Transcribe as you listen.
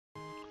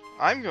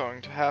I'm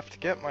going to have to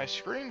get my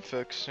screen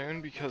fixed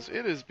soon because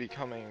it is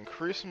becoming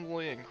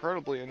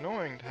incredibly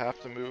annoying to have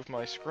to move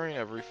my screen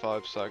every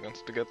 5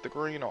 seconds to get the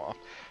green off.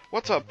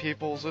 What's up,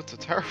 peoples? It's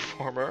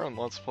aterraformer, and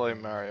let's play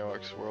Mario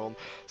X World.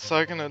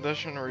 Second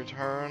edition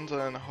returns,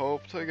 and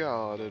hope to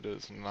God it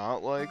is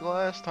not like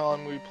last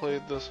time we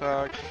played this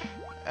hack.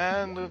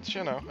 And it's,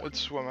 it's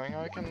swimming.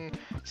 I can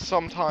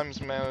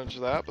sometimes manage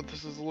that, but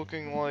this is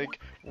looking like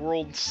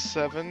World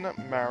 7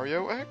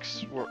 Mario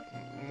X?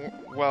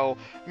 Well,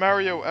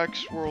 Mario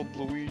X World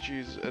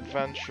Luigi's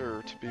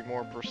Adventure, to be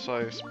more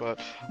precise, but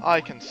I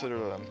consider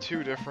them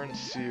two different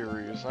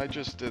series. I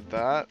just did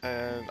that,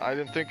 and I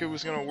didn't think it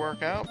was going to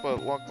work out,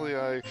 but luckily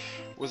I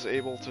was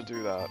able to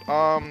do that.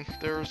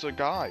 There's a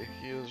guy.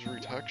 He is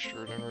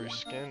retextured and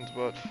reskinned,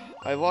 but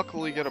I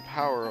luckily get a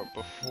power-up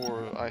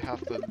before I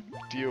have to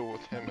deal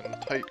with him in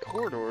tight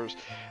corridors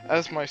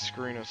as my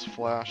screen is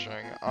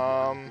flashing.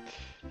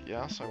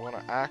 Yes, I want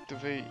to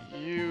activate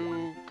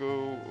you,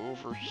 go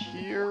over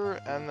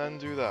here, and then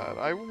do that.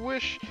 I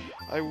wish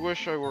I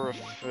were a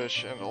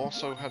fish and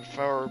also had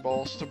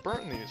fireballs to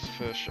burn these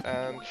fish,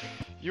 and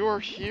you are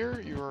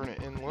here, you are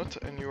an inlet,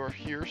 and you are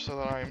here so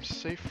that I am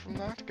safe from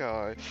that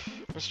guy,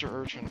 Mr.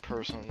 Urchin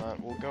person that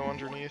will go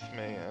underneath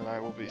me, and I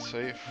will be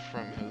safe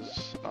from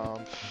his,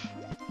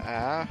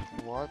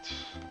 what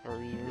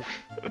are you?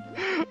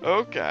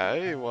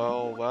 Okay,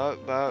 well,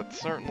 that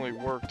certainly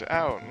worked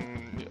out, and,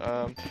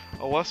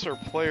 a lesser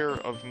player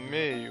of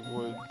me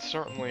would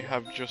certainly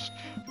have just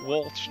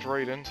waltzed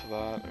straight into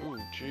that. Ooh,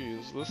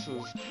 geez, this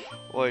is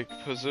like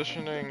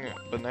positioning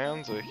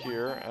bonanza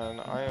here,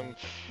 and I am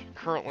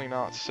currently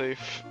not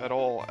safe at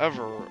all,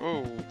 ever.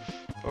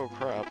 Oh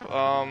crap.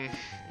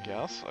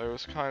 Yes, I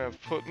was kind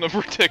of put in a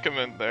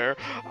predicament there.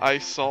 I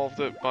solved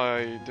it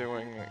by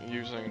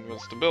using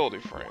invincibility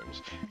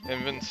frames.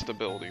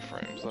 Invincibility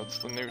frames, that's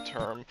the new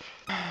term.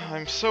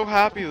 I'm so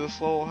happy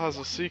this level has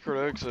a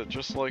secret exit,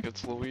 just like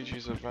its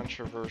Luigi's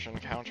Adventure version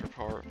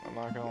counterpart. I'm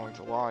not going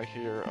to lie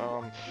here.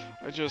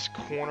 I just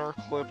corner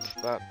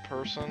clipped that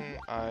person.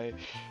 I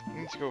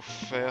need to go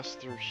fast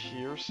through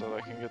here so that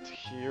I can get to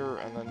here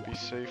and then be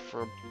safe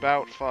for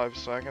about 5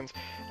 seconds.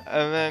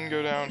 And then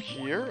go down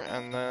here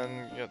and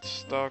then get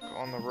stuck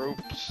on the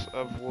ropes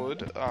of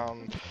wood.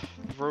 The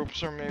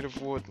ropes are made of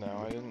wood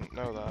now. I didn't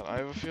know that. I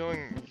have a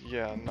feeling,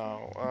 yeah,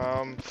 no.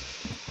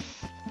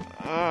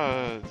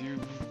 You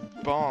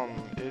bum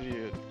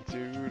idiot,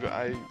 dude.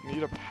 I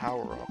need a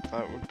power-up.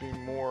 That would be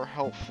more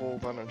helpful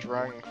than a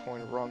Dragon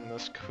Coin run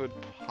this could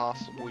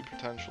possibly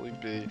potentially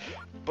be.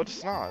 But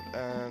it's not,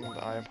 and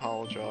I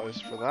apologize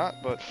for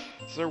that, but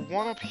is there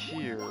one up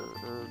here?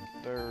 Or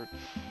there...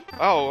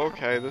 Oh,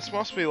 okay, this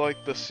must be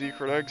like the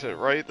secret exit,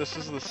 right? This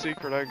is the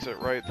secret exit,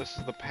 right? This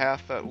is the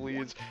path that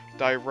leads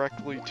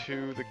directly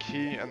to the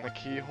key and the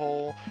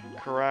keyhole,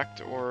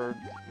 correct? Or,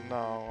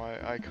 no,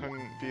 I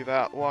couldn't be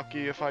that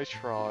lucky if I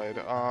tried.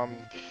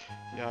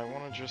 Yeah, I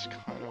want to just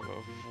kind of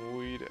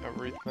avoid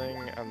everything,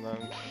 and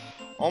then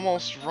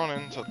almost run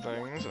into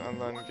things,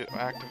 and then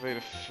activate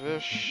a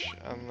fish,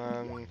 and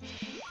then,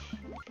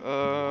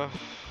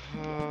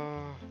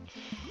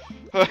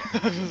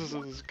 this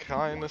is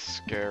kind of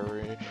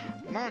scary.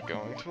 I'm not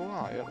going to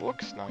lie, it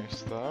looks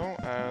nice though,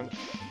 and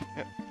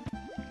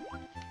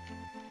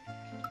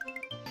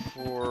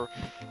for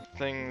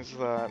things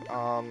that,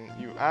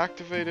 you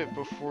activate it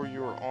before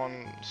you're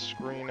on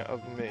screen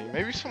of me.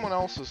 Maybe someone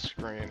else's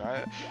screen.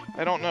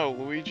 I don't know.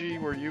 Luigi,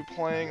 were you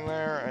playing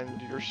there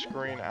and your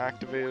screen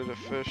activated a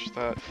fish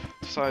that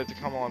decided to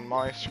come on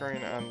my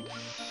screen and...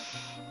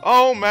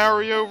 Oh,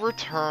 Mario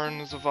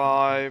Returns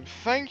vibe.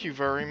 Thank you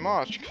very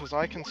much, because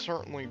I can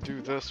certainly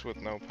do this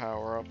with no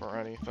power-up or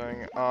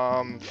anything.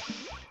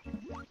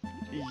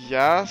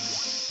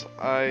 Yes,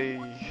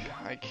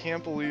 I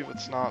can't believe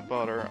it's not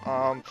butter.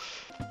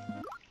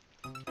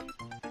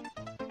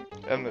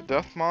 And the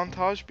death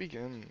montage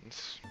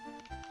begins.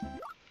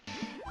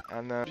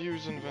 And then,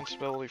 use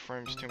invincibility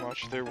frames too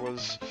much, there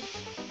was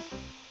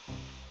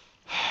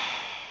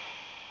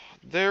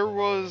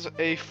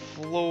a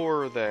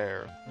floor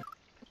there.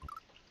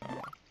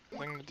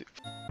 Thing to do.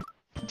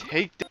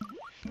 Take the...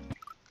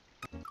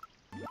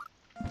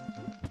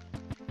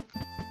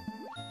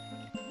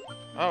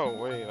 Oh,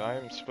 wait, I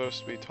am supposed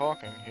to be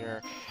talking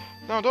here.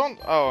 No, don't...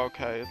 Oh,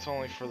 okay, it's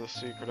only for the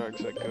secret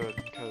exit. Good,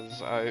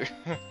 because I...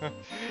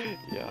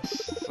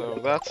 Yes, so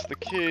that's the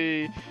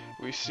key.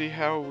 We see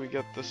how we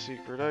get the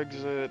secret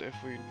exit if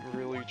we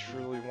really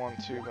truly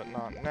want to, but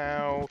not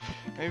now.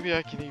 Maybe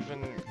I can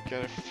even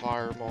get a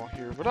fireball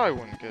here, but I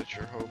wouldn't get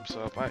your hopes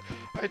up. I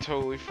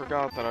totally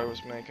forgot that I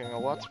was making a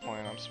Let's Play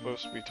and I'm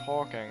supposed to be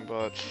talking,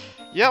 but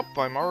yep,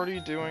 I'm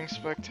already doing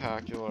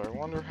spectacular. I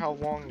wonder how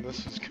long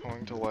this is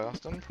going to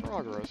last in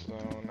Progress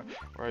Zone,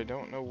 where I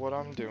don't know what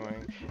I'm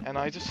doing, and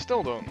I just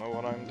still don't know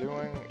what I'm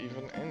doing,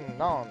 even in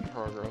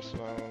non-Progress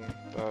Zone,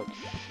 that,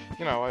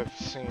 I've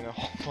seen a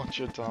whole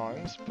bunch of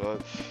times,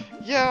 but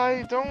yeah,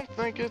 I don't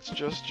think it's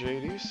just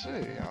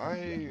JDC.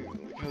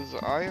 Because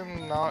I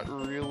am not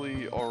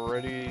really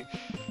already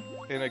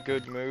in a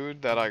good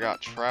mood that I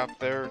got trapped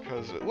there,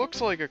 because it looks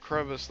like a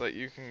crevice that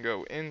you can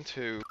go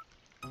into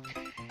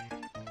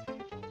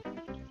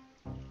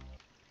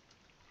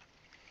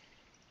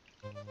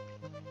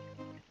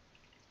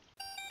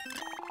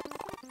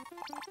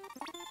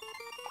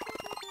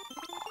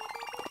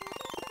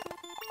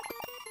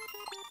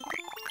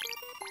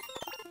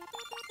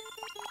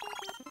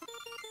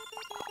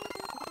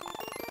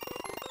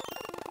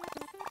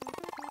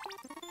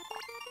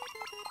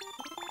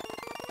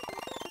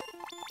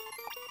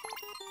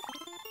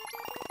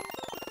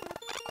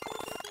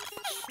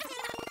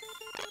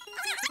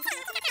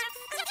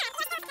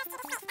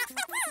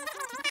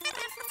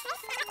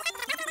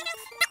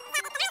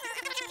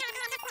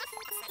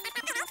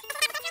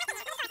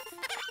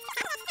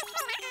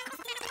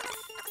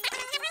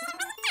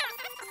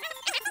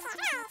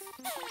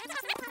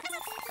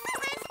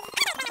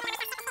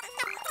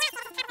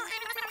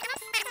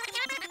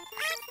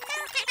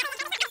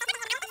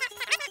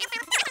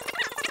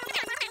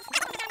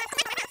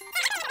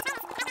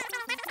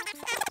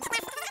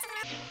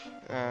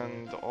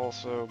And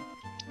also,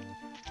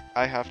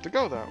 I have to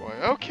go that way.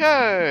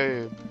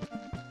 Okay!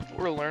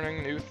 We're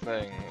learning new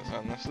things,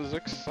 and this is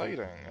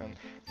exciting. And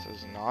this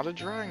is not a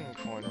Dragon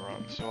Coin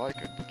run, so I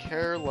could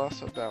care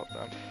less about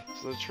them.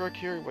 So the trick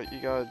here, what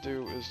you gotta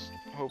do is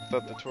hope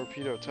that the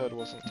Torpedo Ted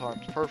wasn't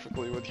timed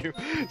perfectly with you,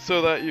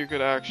 so that you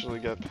could actually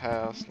get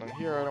past. And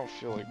here I don't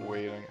feel like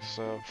waiting,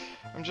 so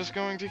I'm just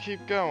going to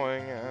keep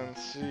going and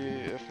see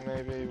if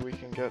maybe we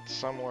can get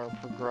somewhere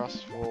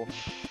progressful.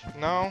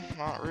 No,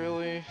 not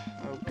really.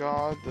 Oh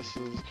god, this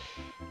is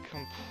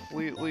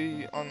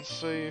completely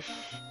unsafe.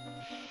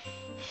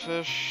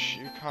 Fish,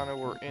 you kind of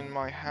were in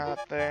my hat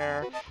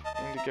there.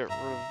 Need to get rid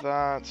of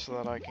that so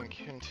that I can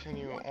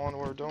continue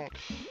onward. Don't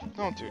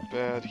do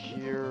bad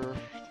here.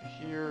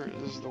 Here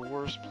is the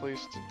worst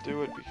place to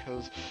do it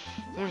because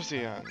there's the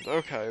end.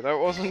 Okay, that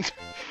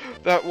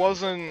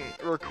wasn't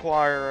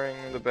requiring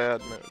the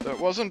bad move. That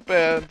wasn't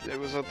bad. It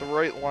was at the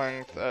right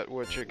length at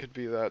which it could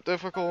be that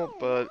difficult,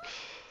 but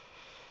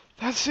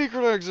that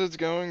secret exit's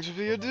going to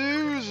be a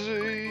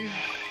doozy.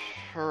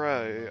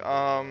 Hooray.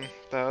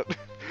 That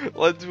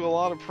led to a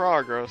lot of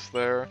progress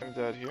there. I'm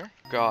dead here.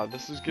 God,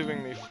 this is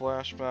giving me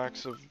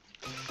flashbacks of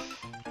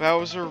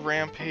Bowser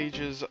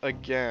rampages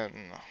again.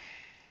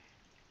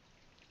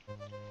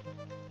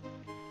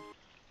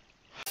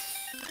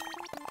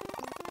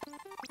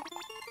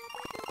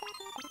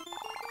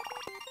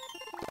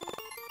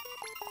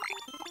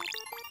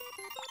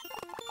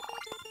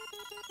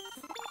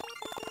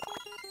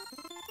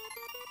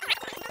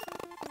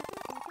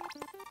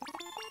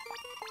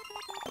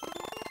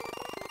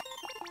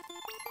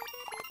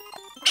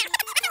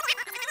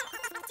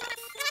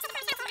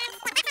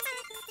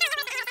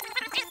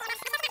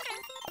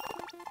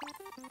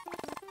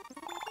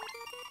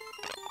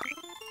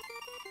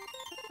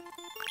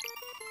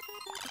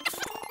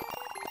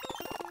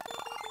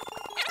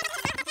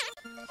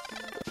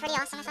 Pretty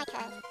awesome if I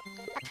could,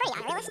 but pretty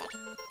unrealistic.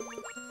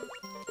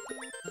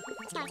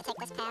 Just going to take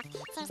this path.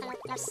 Seems the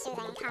most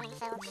soothing and calming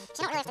filled,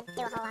 so you don't really have to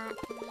do a whole lot.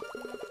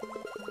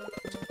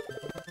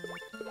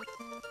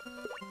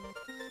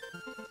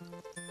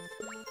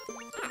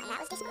 Ah, and that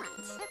was despawned.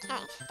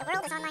 Okay, the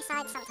world is on my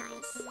side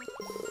sometimes.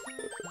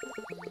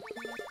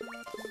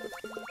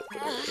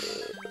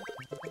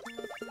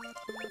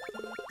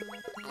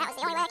 And that was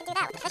the only way I could do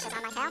that with the fishes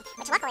on my tail,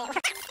 which luckily it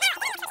worked.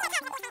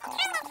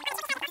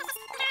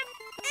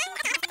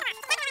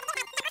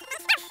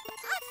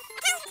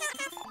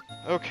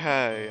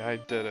 Okay, I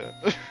did it.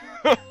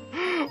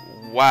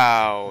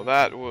 Wow,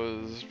 that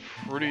was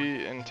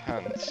pretty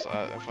intense,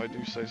 if I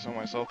do say so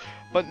myself.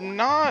 But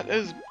not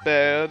as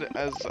bad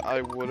as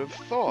I would have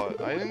thought.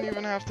 I didn't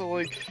even have to,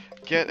 like,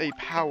 get a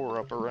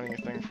power-up or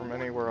anything from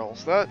anywhere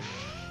else.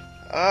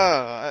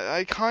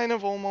 I kind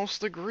of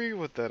almost agree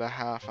with it a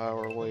half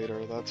hour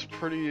later. That's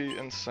pretty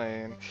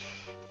insane.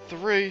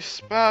 3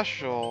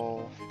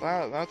 special.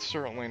 That's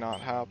certainly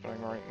not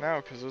happening right now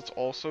because it's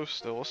also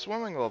still a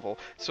swimming level.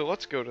 So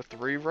let's go to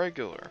 3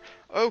 regular.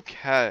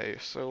 Okay,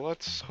 so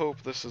let's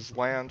hope this is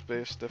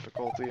land-based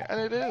difficulty, and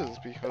it is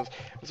because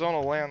it's on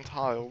a land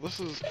tile. This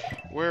is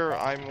where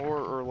I more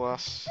or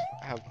less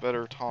have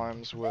better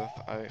times with,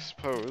 I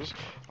suppose.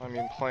 I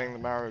mean, playing the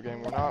Mario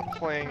game. We're not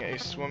playing a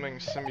swimming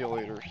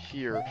simulator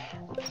here.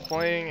 We're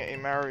playing a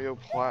Mario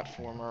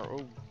platformer.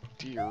 Oh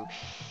dear.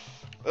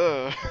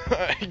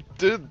 I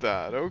did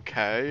that,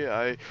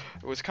 okay.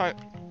 It was kind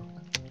of...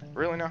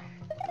 Really now?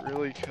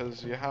 Really?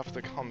 Because you have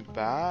to come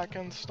back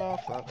and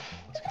stuff? That's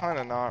kind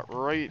of not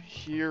right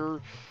here.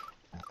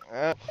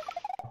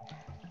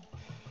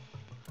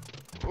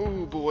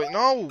 Oh boy,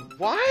 no!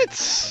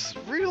 What?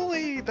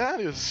 Really? That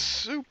is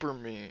super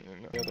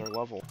mean. The other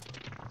level.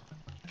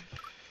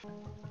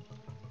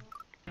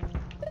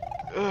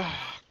 Ugh.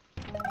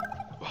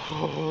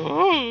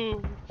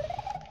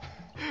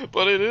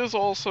 But it is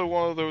also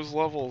one of those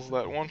levels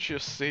that once you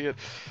see it,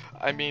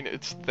 I mean,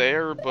 it's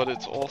there, but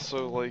it's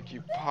also like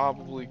you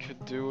probably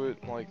could do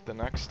it like the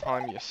next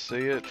time you see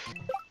it.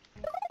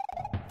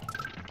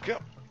 Go.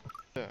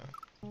 Yeah.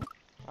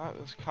 That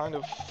is kind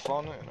of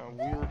fun in a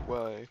weird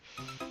way.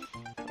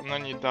 And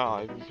then you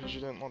die because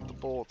you didn't let the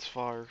bullets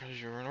fire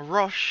because you're in a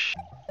rush.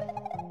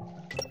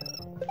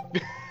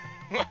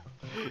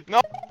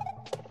 No!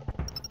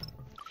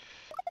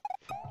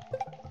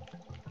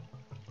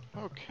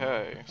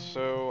 Okay,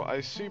 so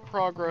I see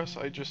progress,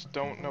 I just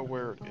don't know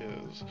where it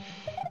is.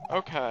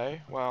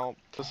 Okay, well,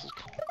 this is...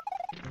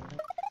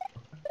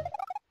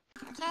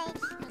 Okay,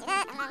 do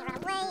that, and then run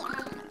away, and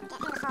then get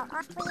him to fall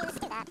off, please.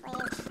 Do that,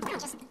 please. No,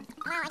 just,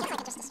 well, I guess I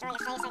could just destroy your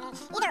face. I mean,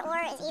 either or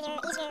is either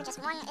easier, just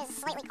one is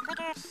slightly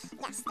quicker.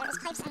 Yes, there is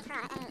pipes and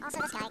prod, and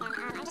also this guy again.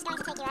 I'm just going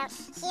to take you out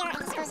here and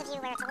dispose of you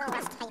where it's a little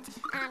less tight.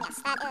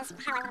 Yes, that is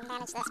how I want to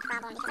manage this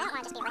problem, because I don't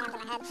want to just be rammed in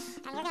the head.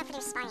 And you're going to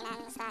produce spiny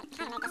ends that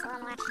kind of make this a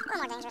little more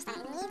dangerous than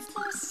it needs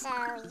to. So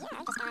yeah,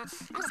 I'm just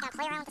gonna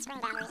play around with the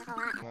screen boundaries a whole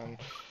lot. And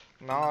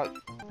not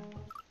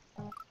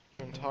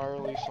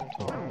entirely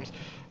sometimes.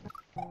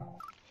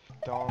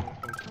 Done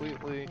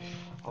completely,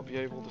 I'll be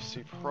able to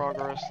see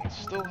progress and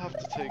still have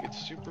to take it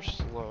super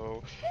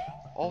slow.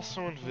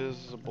 Also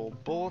invisible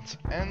bullets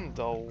and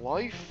a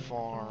life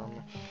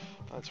farm.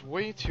 That's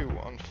way too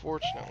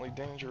unfortunately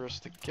dangerous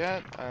to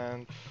get,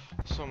 and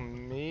so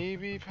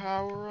maybe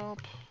power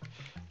up?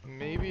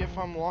 Maybe if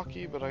I'm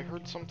lucky, but I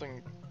heard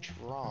something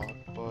drop,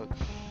 but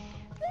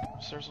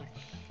seriously?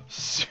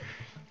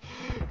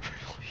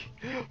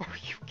 Really? Are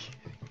you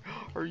kidding?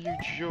 Are you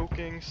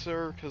joking,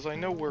 sir? Because I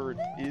know where it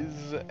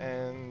is,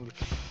 and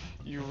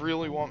you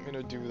really want me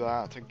to do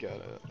that to get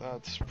it.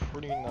 That's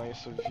pretty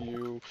nice of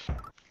you.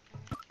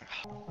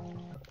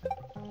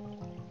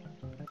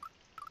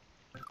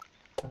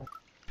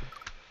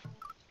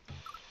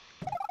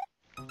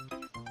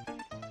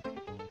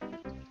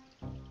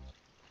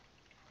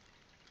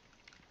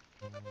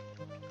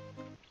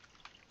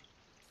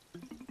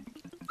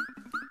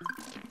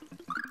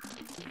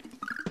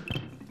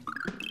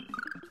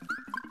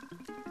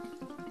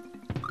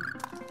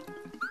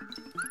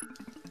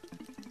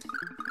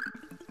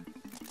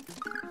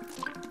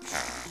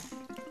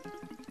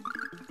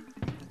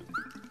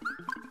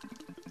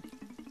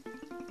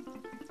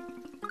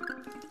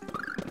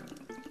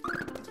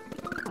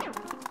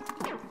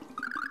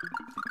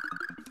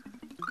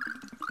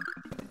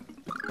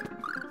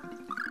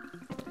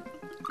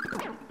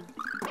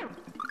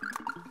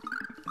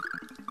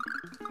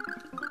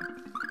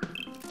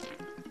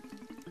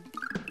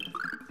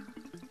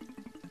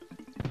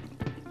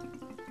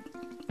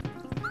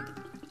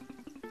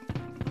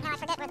 Now I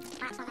forget where the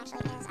platform actually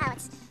is. Oh,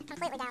 it's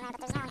completely down there, but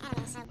there's no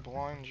enemy, so...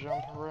 Blind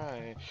jump,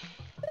 hooray.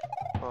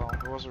 Well,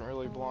 it wasn't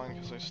really blind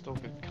because I still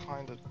could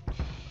kinda...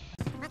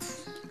 What are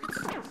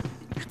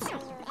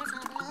you asking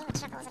of me?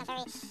 With chuckles in a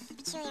very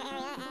peculiar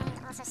area,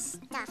 and also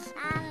stuff.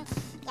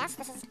 Yes,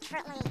 this is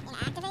currently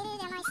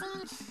inactivated, am I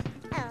seeing?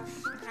 Oh,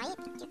 right,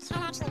 you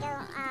can actually go,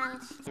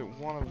 Is it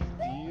one of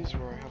these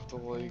where I have to,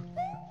 like...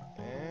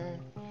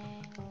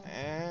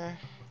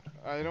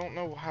 I don't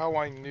know how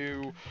I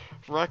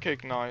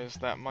recognized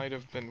that might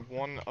have been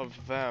one of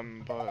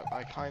them, but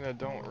I kinda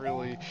don't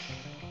really...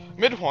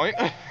 Midpoint!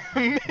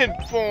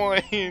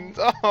 Midpoint!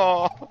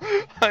 Oh,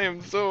 I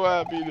am so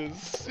happy to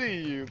see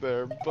you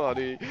there,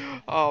 buddy.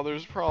 Oh,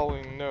 there's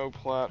probably no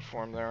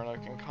platform there, and I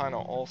can kinda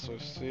also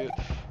see it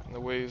in the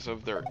ways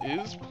of there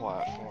is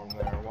platform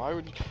there. Why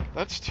would you...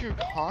 That's too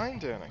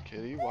kind, Anna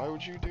Kitty. Why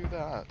would you do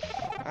that?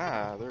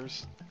 Ah,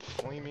 there's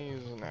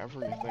flamies and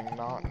everything.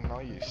 Not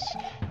nice.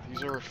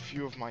 These are a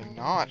few of my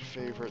not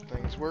favorite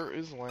things. Where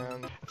is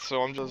land?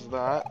 So I'm just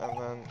that, and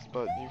then,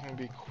 but you can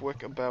be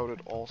quick about it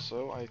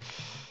also. I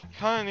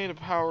kind of need a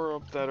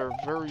power-up that are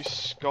very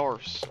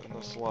scarce in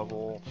this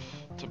level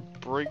to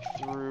break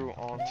through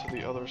onto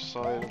the other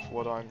side of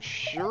what I'm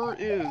sure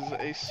is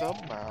a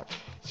submap.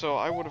 So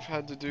I would have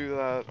had to do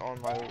that on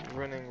my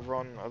winning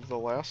run of the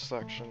last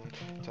section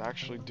to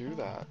actually do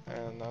that,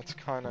 and that's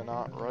kind of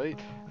not right,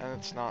 and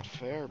it's not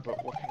fair,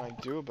 but what can I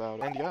do about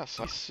it? And yes,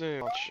 I see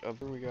much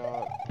of we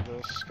got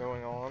this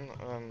going on,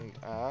 and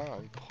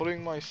I'm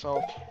putting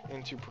myself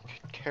into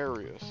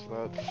precarious.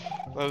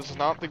 That is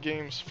not the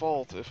game's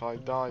fault if I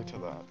die to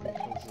that,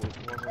 because it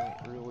wasn't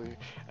really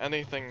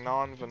anything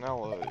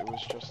non-vanilla, it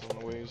was just in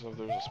the ways of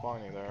there's a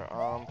spiny there.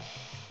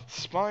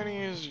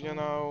 Spinies, you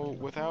know,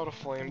 without a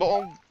flame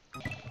ball.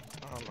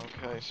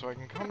 Okay, so I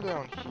can come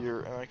down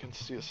here and I can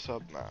see a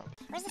submap.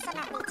 Where's the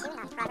submap lead to?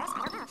 Not in progress?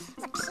 I don't know.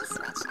 There's a P switch.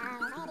 Does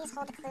any of these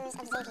hold the clues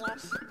of Xavier,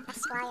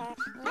 Esquire?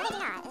 No, they do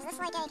not. Is this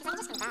like a... Because I can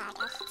just come back.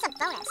 It's a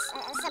bonus.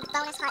 This is a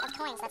bonus heart of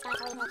coins that's going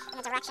to lead me in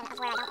the direction of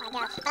where I don't want to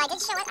go. But I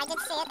did show it, I did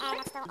see it, and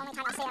that's the only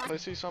time I'll see it. I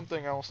see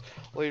something else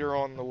later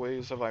on in the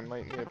ways of I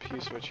might need a P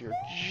switch here.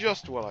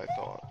 Just what I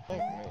thought.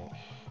 Thank me.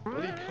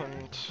 But he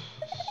couldn't.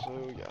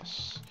 So,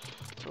 yes.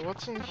 So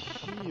what's in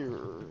here?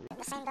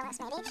 The same bonus.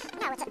 last,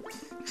 maybe. No, it's a...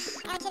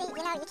 Lakitu,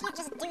 you know, you can't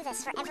just do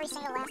this for every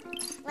single last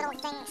little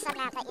thing,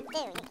 submap that you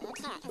do. You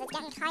can't, because it's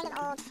getting kind of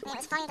old. I mean, it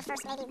was funny the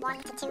first maybe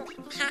 1 to 2,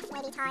 half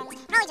maybe times.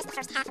 Probably just the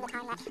first half of the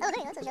time that, oh,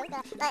 hey, that's a joke.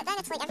 But then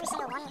it's like every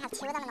single one, you have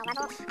 2 of them in a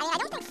level. I mean, I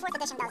don't think 4th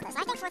edition does this.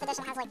 I think 4th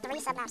edition has like 3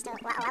 submaps to a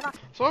level.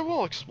 So I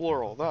will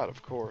explore all that,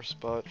 of course,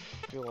 but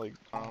I feel like,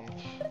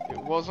 it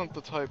wasn't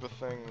the type of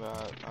thing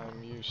that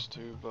I'm used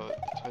to, but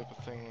the type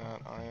of thing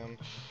that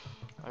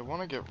I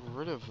want to get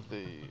rid of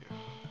the...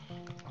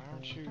 Why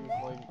aren't you,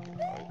 like,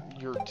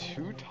 you're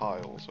 2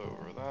 tiles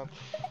over?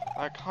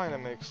 That kind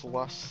of makes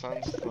less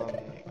sense than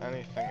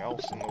anything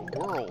else in the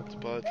world,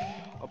 but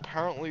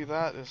apparently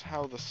that is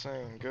how the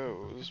saying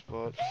goes,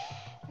 but...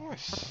 What am I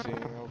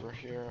seeing over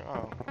here?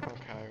 Oh,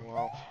 okay,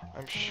 well,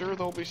 I'm sure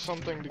there'll be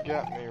something to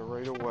get me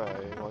right away,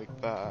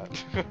 like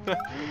that.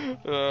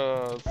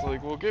 It's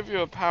like, we'll give you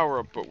a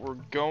power-up, but we're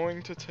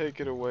going to take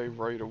it away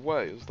right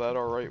away. Is that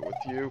alright with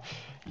you?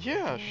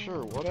 Yeah,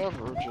 sure,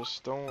 whatever,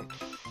 just don't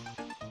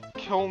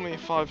kill me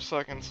 5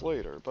 seconds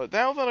later. But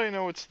now that I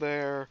know it's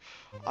there,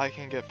 I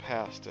can get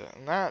past it,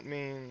 and that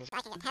means...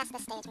 I can get past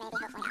this stage, maybe,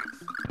 hopefully not.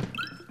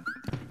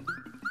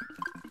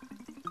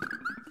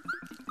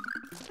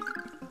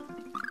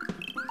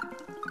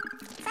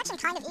 It's actually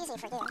kind of easy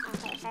for you,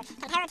 okay, for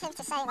comparative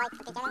to, say, like,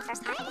 the beginning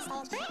first half of the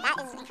stage, that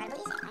is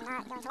incredibly easy, I'm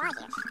not going to lie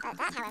here. But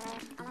that, however,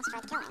 almost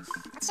tried to kill me.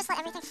 Let's just let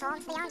everything fall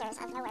into the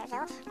yonders of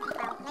Nowhereville,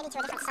 well, maybe to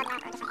a different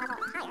submap or a different level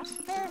higher.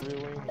 Who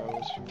really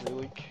knows, who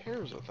really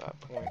cares at that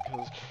point,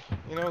 because,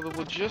 you know, the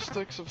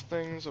logistics of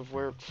things of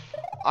where...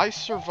 I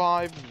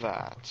survived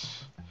that.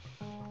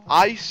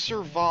 I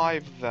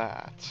survived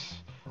that.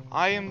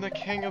 I am the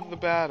king of the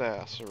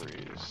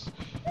badasseries.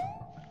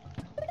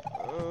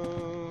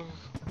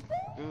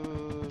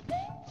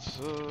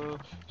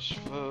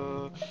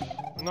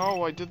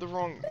 No, I did the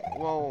wrong...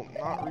 Well,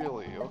 not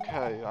really.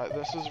 Okay,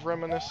 this is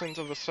reminiscent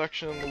of a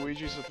section in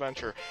Luigi's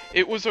Adventure.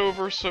 It was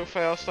over so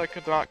fast I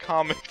could not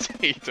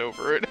commentate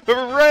over it.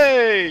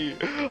 Hooray!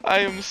 I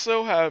am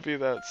so happy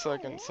that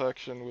second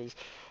section was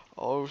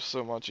oh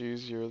so much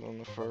easier than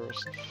the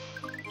first.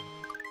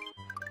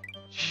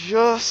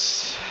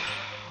 Just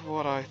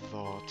what I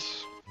thought.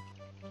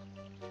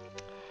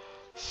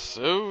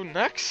 So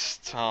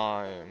next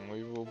time,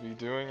 we will be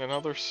doing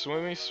another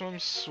Swimmy Swim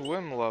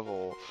Swim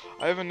level.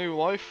 I have a new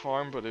life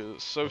farm, but it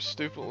is so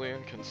stupidly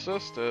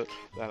inconsistent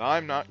that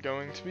I'm not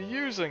going to be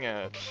using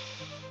it.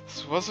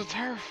 This was a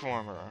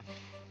terraformer.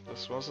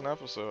 This was an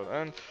episode,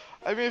 and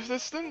I mean, if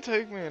this didn't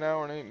take me an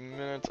hour and 8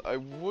 minutes, I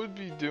would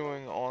be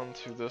doing on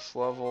to this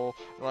level,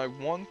 and I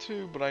want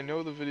to, but I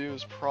know the video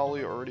is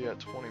probably already at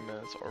 20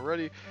 minutes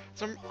already,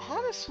 so I'm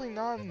honestly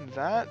not in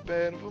that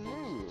bad of a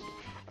mood.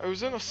 I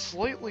was in a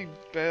slightly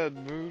bad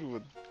mood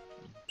with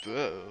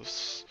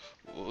this.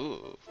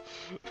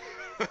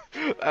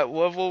 That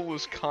level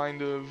was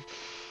kind of...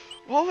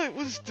 Well, it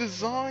was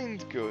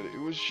designed good. It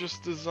was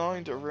just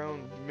designed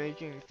around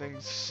making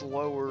things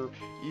slower,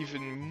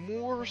 even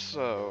more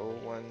so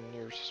when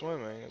you're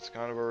swimming. It's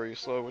kind of already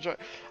slow, which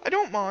I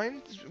don't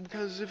mind,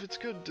 because if it's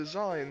good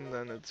design,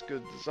 then it's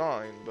good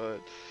design, but,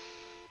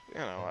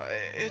 you know,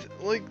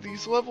 like,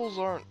 these levels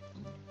aren't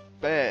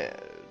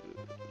bad.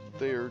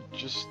 They're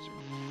just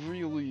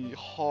really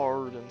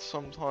hard and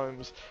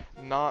sometimes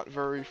not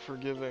very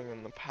forgiving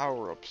in the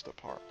power-ups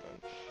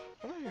department.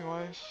 But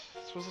anyways,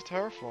 this was a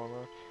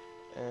terraformer,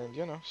 and,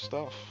 you know,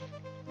 stuff.